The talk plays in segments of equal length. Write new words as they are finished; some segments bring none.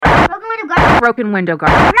Broken Window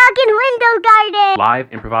Garden. Broken Window Garden. Live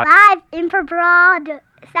improv. Live improv.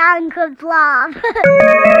 Sound good love.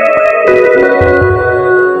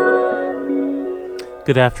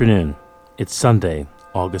 Good afternoon. It's Sunday,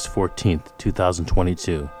 August 14th,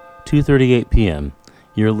 2022, 2:38 p.m.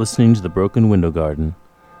 You're listening to the Broken Window Garden.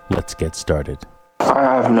 Let's get started. I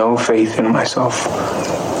have no faith in myself,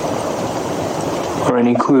 or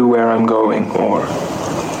any clue where I'm going, or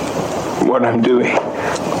what I'm doing.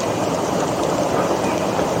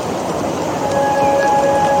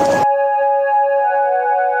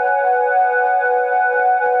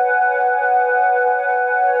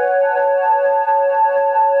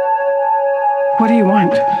 What do you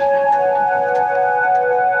want? I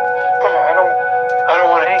don't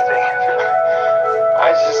want anything.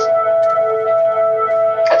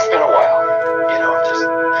 It's been a while. Just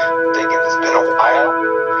thinking it's been a while,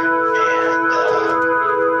 and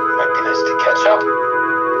it might be nice to catch up.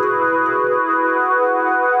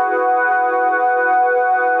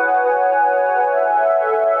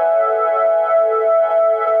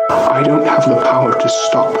 I don't have the power to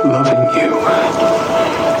stop loving you.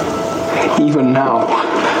 Even now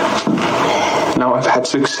I've had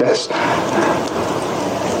success.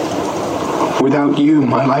 Without you,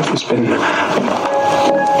 my life has been...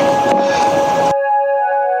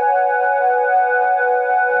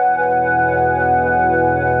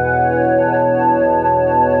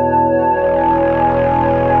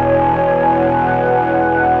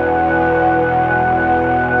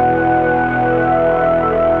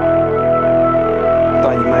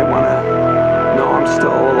 Thought you might want to know I'm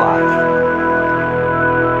still alive.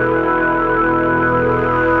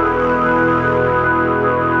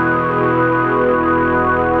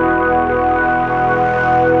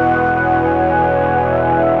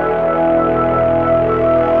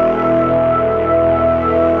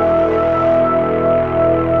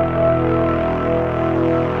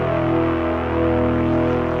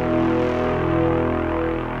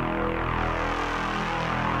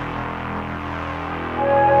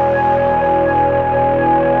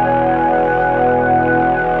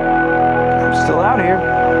 I'm still out here,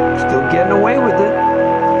 still getting away with it.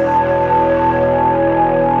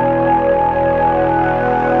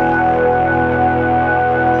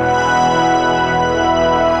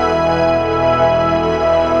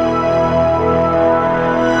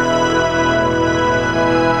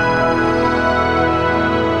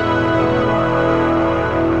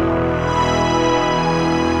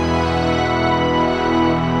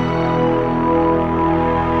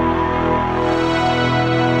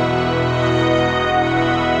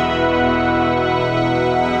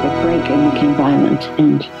 Break and became violent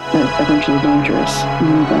and eventually dangerous.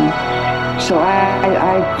 And so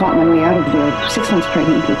I fought my way out of there 6 months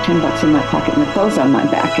pregnant with $10 in my pocket and the clothes on my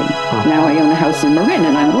back. And now I own a house in Marin,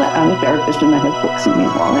 and I'm a therapist, and I have books and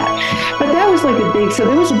all that. But that was like so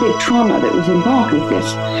there was a big trauma that was involved with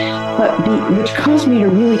this, which caused me to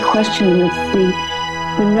really question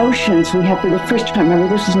the notions we had for the first time. Remember,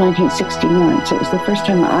 this was 1969, so it was the first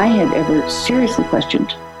time I had ever seriously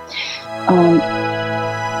questioned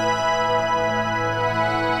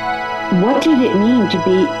what did it mean to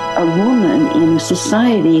be a woman in a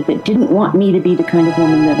society that didn't want me to be the kind of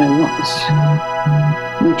woman that I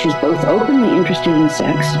was, which is both openly interested in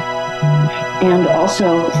sex and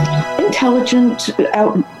also intelligent,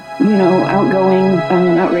 outgoing,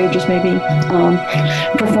 outrageous maybe,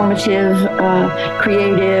 performative,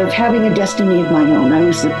 creative, having a destiny of my own. I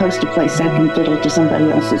was supposed to play second fiddle to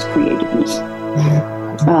somebody else's creativeness.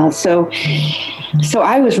 So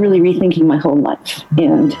I was really rethinking my whole life,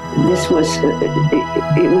 and this was,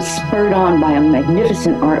 it was spurred on by a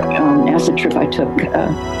magnificent acid trip I took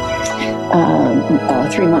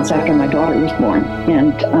 3 months after my daughter was born,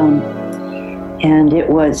 and it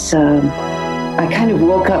was, I kind of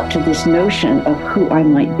woke up to this notion of who I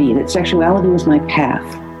might be, that sexuality was my path,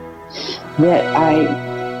 that I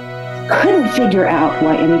couldn't figure out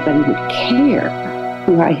why anybody would care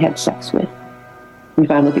who I had sex with,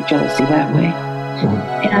 if I look at jealousy that way.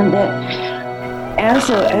 And that as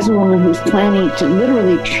a woman who's planning to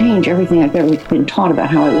literally change everything I've ever been taught about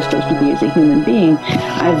how I was supposed to be as a human being,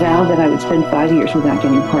 I vowed that I would spend 5 years without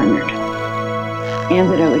getting partnered,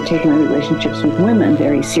 and that I would take my relationships with women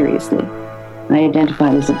very seriously. I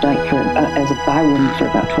identified as a dyke as a bi woman for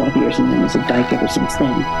about 12 years, and then as a dyke ever since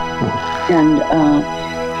then. And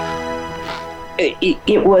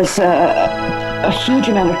it was a huge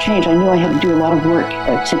amount of change. I knew I had to do a lot of work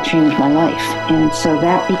to change my life. And so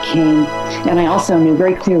that became, and I also knew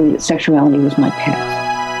very clearly that sexuality was my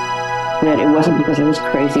path. That it wasn't because I was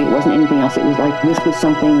crazy, it wasn't anything else. It was like, this was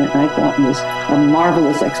something that I thought was a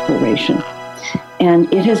marvelous exploration.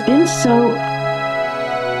 And it has been so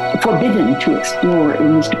forbidden to explore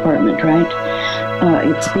in this department, right?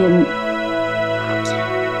 It's been,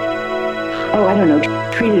 I don't know,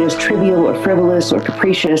 treated as trivial or frivolous or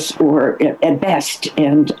capricious or at best,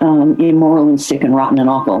 and immoral and sick and rotten and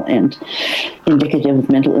awful and indicative of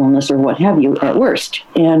mental illness or what have you at worst,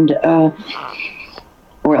 and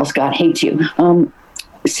or else God hates you.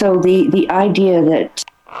 So the idea that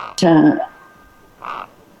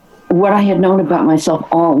what I had known about myself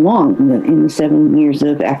all along in the 7 years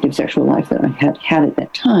of active sexual life that I had at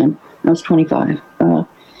that time, I was 25,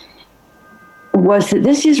 was that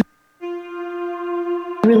this is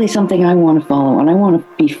really something I want to follow, and I want to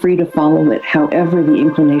be free to follow it however the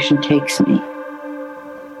inclination takes me.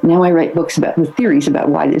 Now I write books with theories about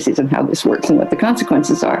why this is and how this works and what the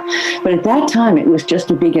consequences are. But at that time, it was just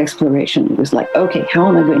a big exploration. It was like, okay, how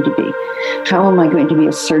am I going to be? How am I going to be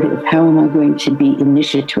assertive? How am I going to be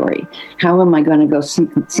initiatory? How am I going to go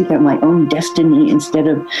seek out my own destiny instead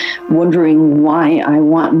of wondering why I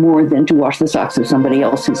want more than to wash the socks of somebody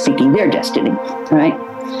else who's seeking their destiny, right?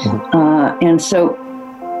 And so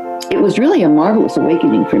it was really a marvelous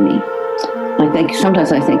awakening for me.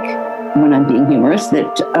 Sometimes I think, when I'm being humorous,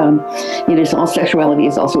 that all sexuality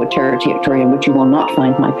is also a territory in which you will not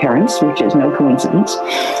find my parents, which is no coincidence.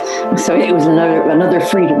 So it was another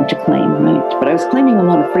freedom to claim, right? But I was claiming a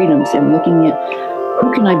lot of freedoms and looking at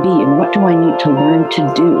who can I be and what do I need to learn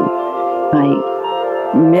to do. I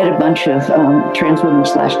met a bunch of trans women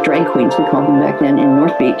 / drag queens, we called them back then, in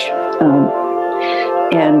North Beach.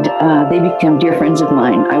 And they became dear friends of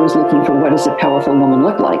mine. I was looking for what does a powerful woman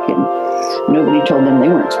look like, and nobody told them they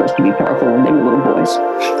weren't supposed to be powerful when they were little boys.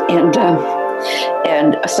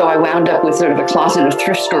 And so I wound up with sort of a closet of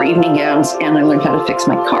thrift store evening gowns, and I learned how to fix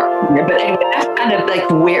my car. But anyway, that's kind of like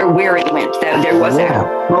where it went. That there was a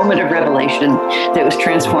moment of revelation that was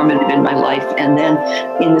transformative in my life, and then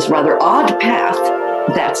in this rather odd path,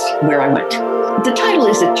 that's where I went. The title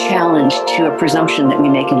is a challenge to a presumption that we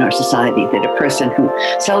make in our society that a person who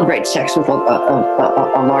celebrates sex with a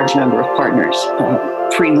large number of partners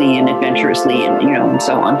freely and adventurously and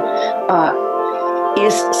so on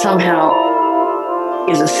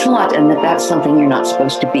is a slut, and that's something you're not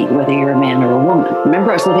supposed to be, whether you're a man or a woman. Remember,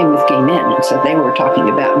 I was living with gay men, and so they were talking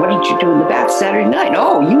about, what did you do in the bath Saturday night?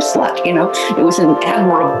 Oh, you slut. It was an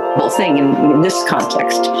admirable thing in this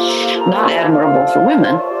context. Not admirable for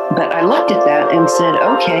women, but I looked at that and said,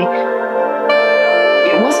 okay,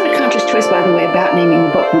 it wasn't a conscious choice, by the way, about naming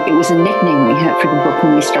the book. It was a nickname we had for the book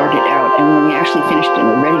when we started out, and when we actually finished it and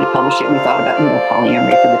were ready to publish it, we thought about,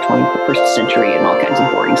 polyamory for the 21st century and all kinds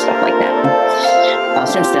of boring stuff like that.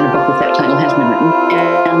 Since then, a book with that title has been written,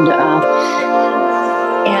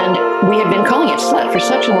 and we had been calling it Slut for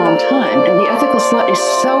such a long time, and the ethical slut is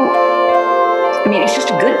it's just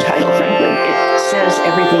a good title, frankly. It says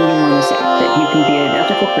everything you want to say, that you can be an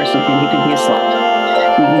ethical person and you can be a slut.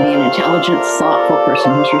 You can be an intelligent, thoughtful person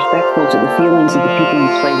who's respectful to the feelings of the people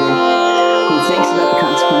you play with, who thinks about the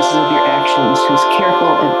consequences of your actions, who's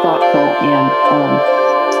careful and thoughtful and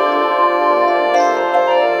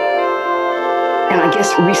I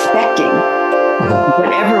guess respecting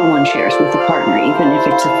whatever one shares with a partner, even if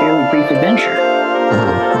it's a fairly brief adventure.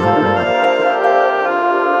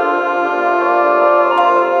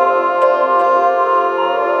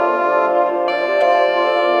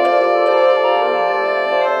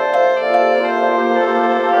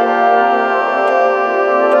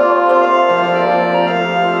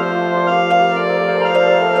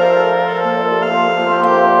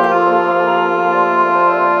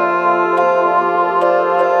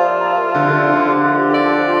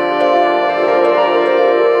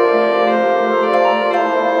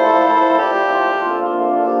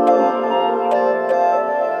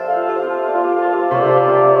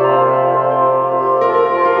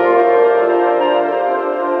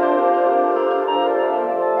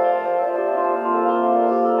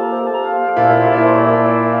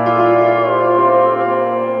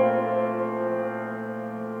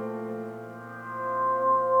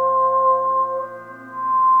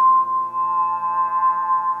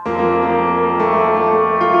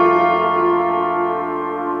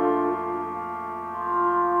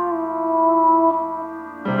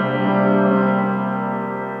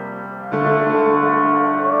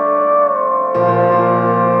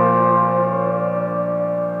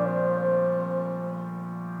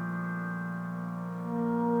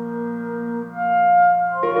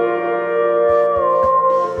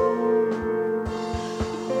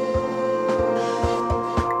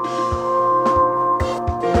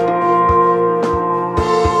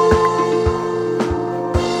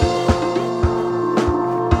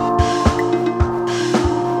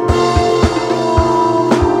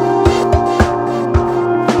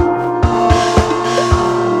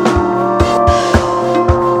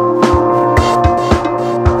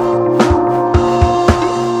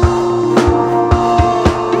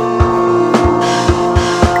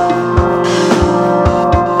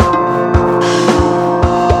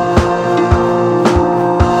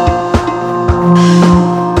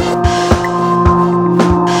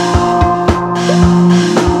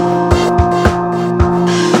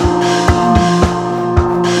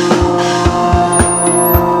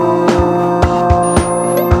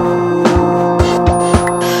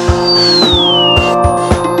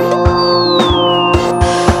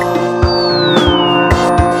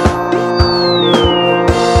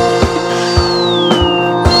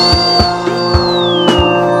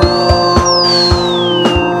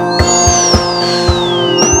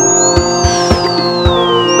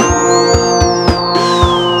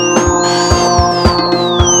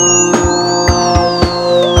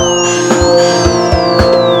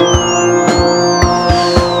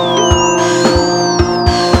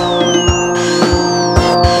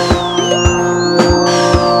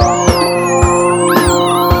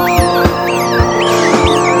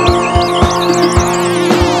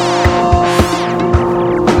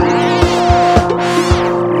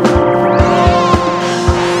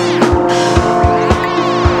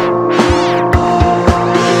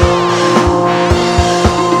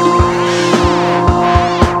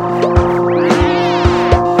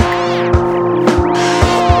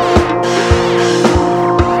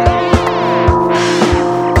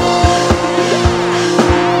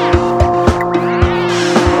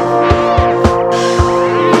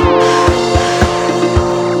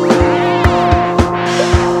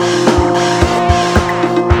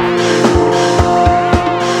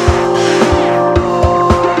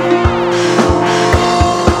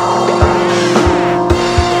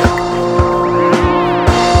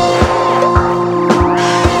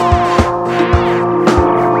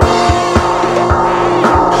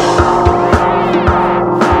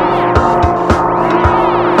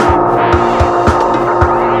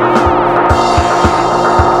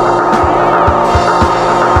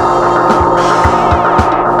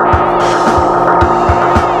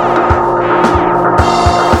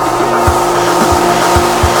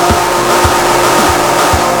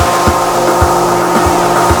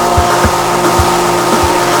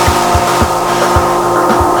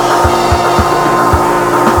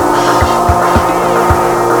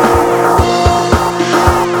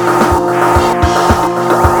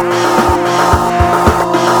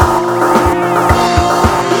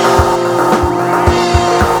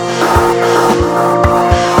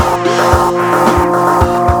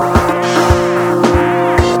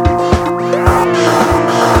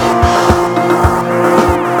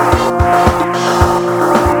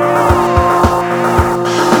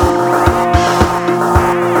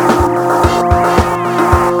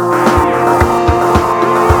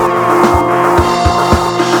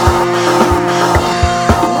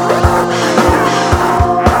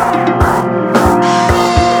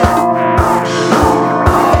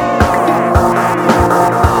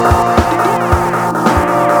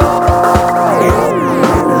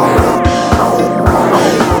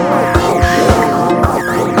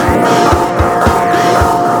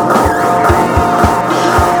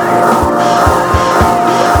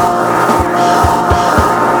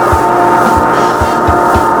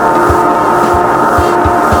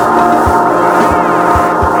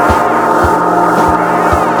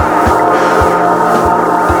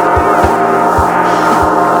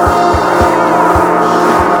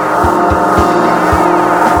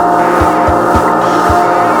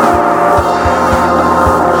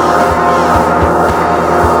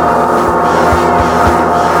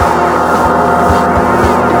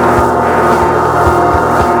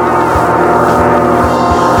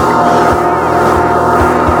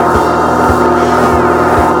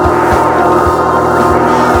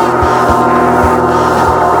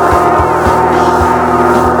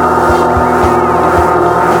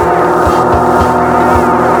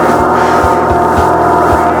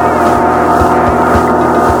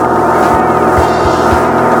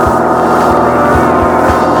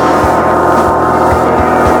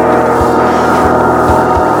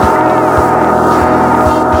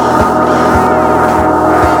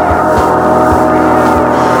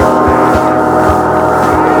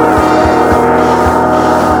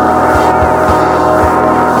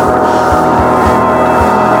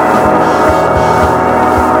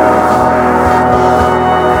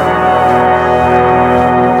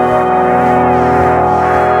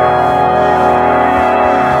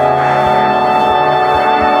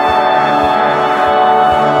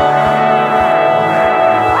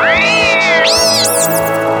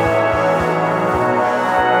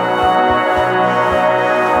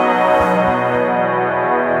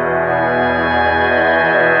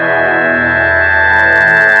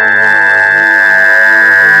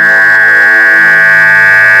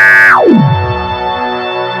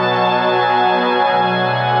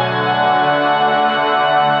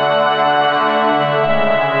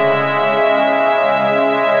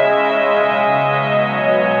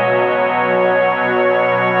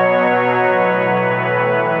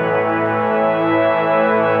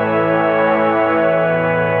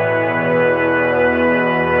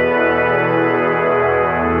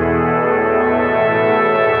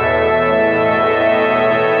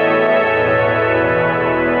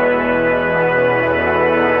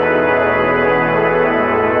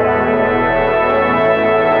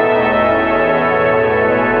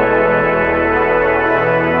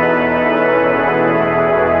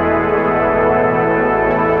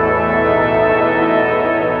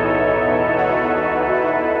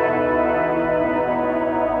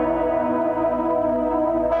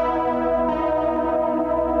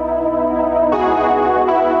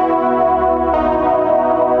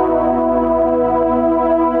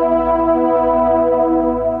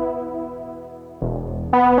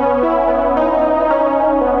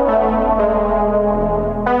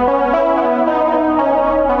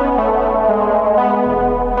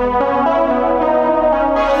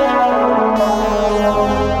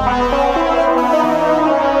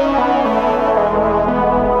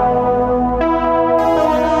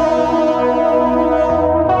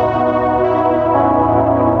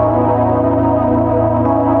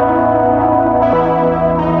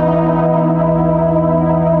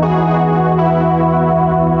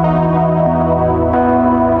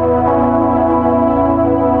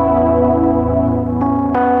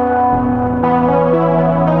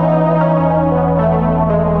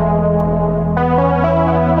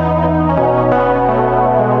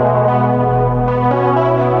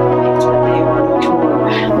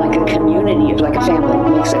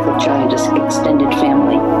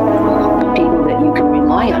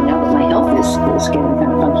 is getting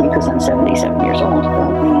kind of funky because I'm 77 years old.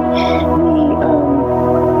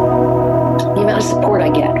 The amount of support I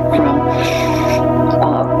get from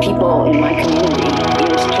people in my community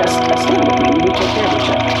is just astounding. We take care of each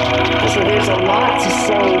other. So there's a lot to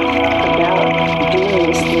say about doing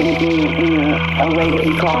this in a way that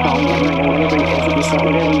we call polyamory or whatever you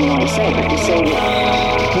want to say, but to say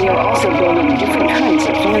that we are also building different kinds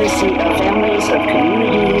of fantasy, of families, of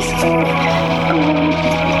communities, of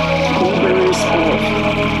neighbors,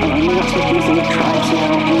 we're not supposed to use the word tribes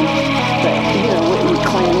now, but,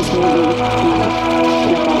 clans maybe,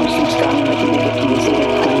 my father's from Scotland, I can make it to use the word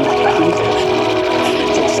clans.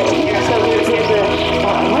 So there's a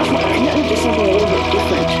much more commitment to something a little bit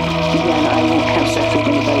different than I won't have sex with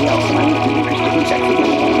anybody else, and I won't be interested in sex with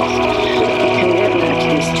anyone else. The commitment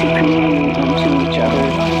is to community and to each other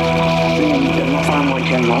in a far more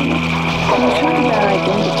general way. When you talk about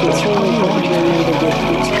identity, it's really important to remember that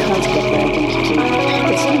this concept of identity,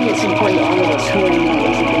 it's something that's important to all of us. Who am I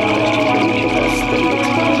is a big question for each of us that we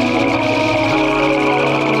explore.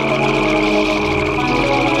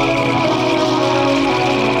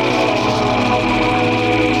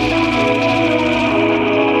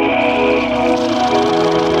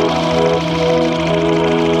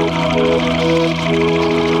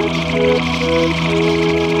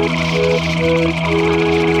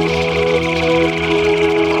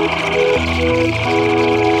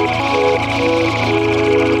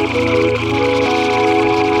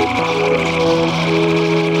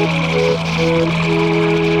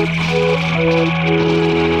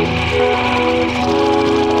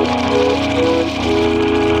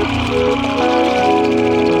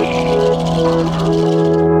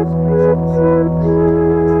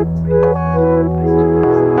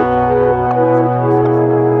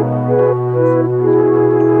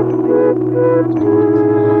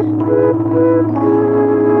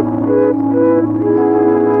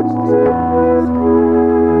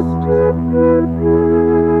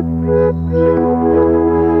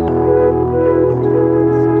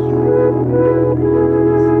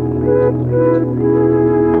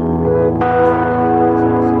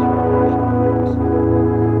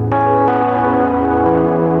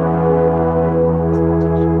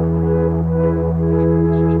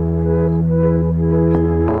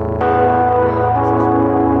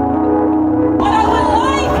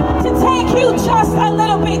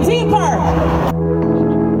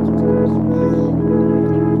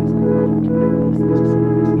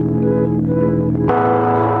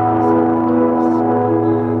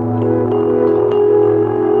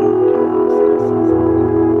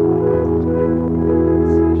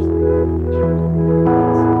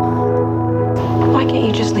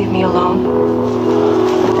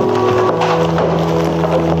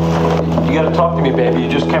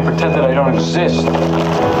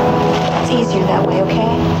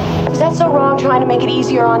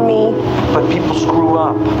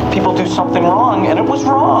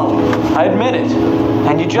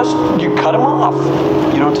 You cut him off.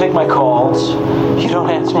 You don't take my calls. You don't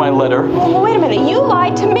answer my letter. Well, wait a minute. You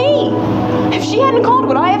lied to me. If she hadn't called,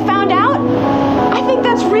 would I have found out? I think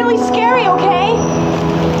that's really scary, okay?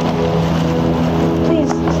 Please,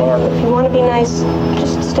 Sam, if you want to be nice,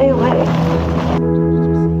 just stay away.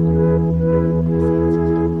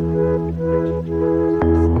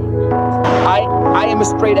 I am a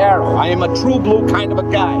straight arrow. I am a true blue kind of a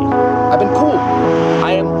guy. I've been cool.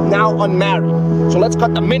 I am now unmarried. So let's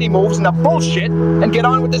cut the mini moves and the bullshit and get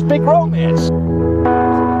on with this big romance.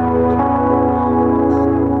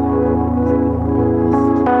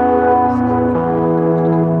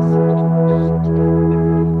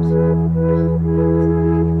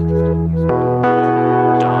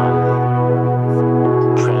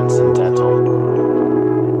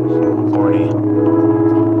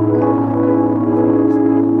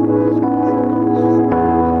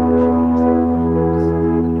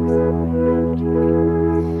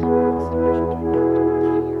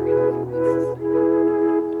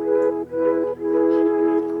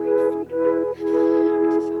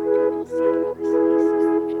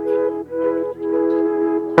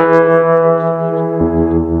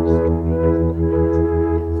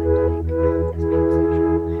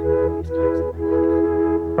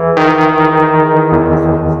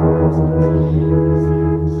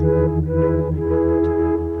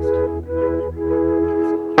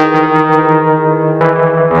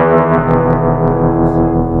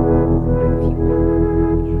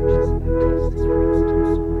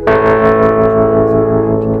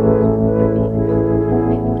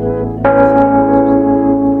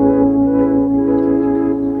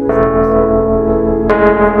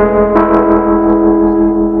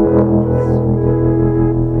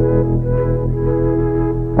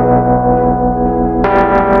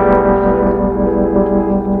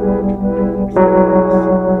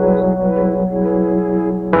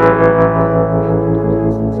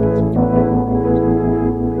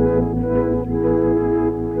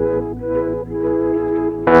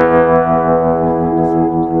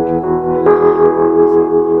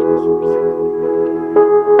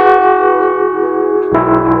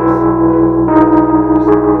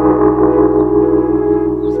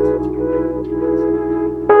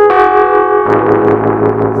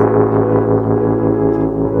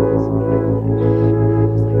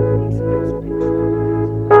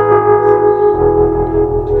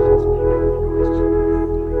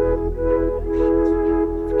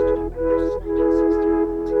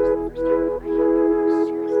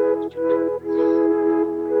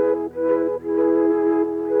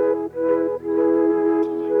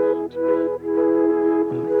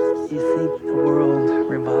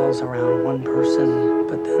 revolves around one person,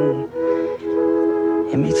 but then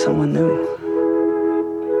you meet someone new.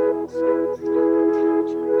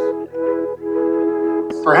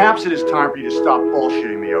 Perhaps it is time for you to stop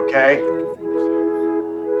bullshitting me, okay?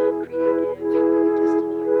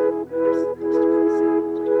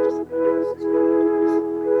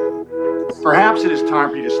 Perhaps it is time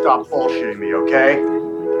for you to stop bullshitting me, okay?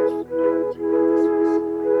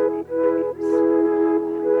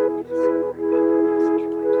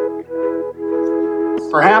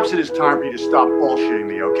 Perhaps it is time for you to stop bullshitting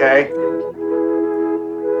me, okay?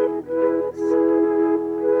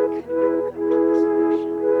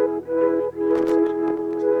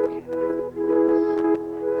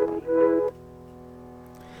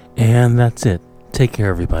 And that's it. Take care,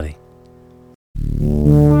 everybody.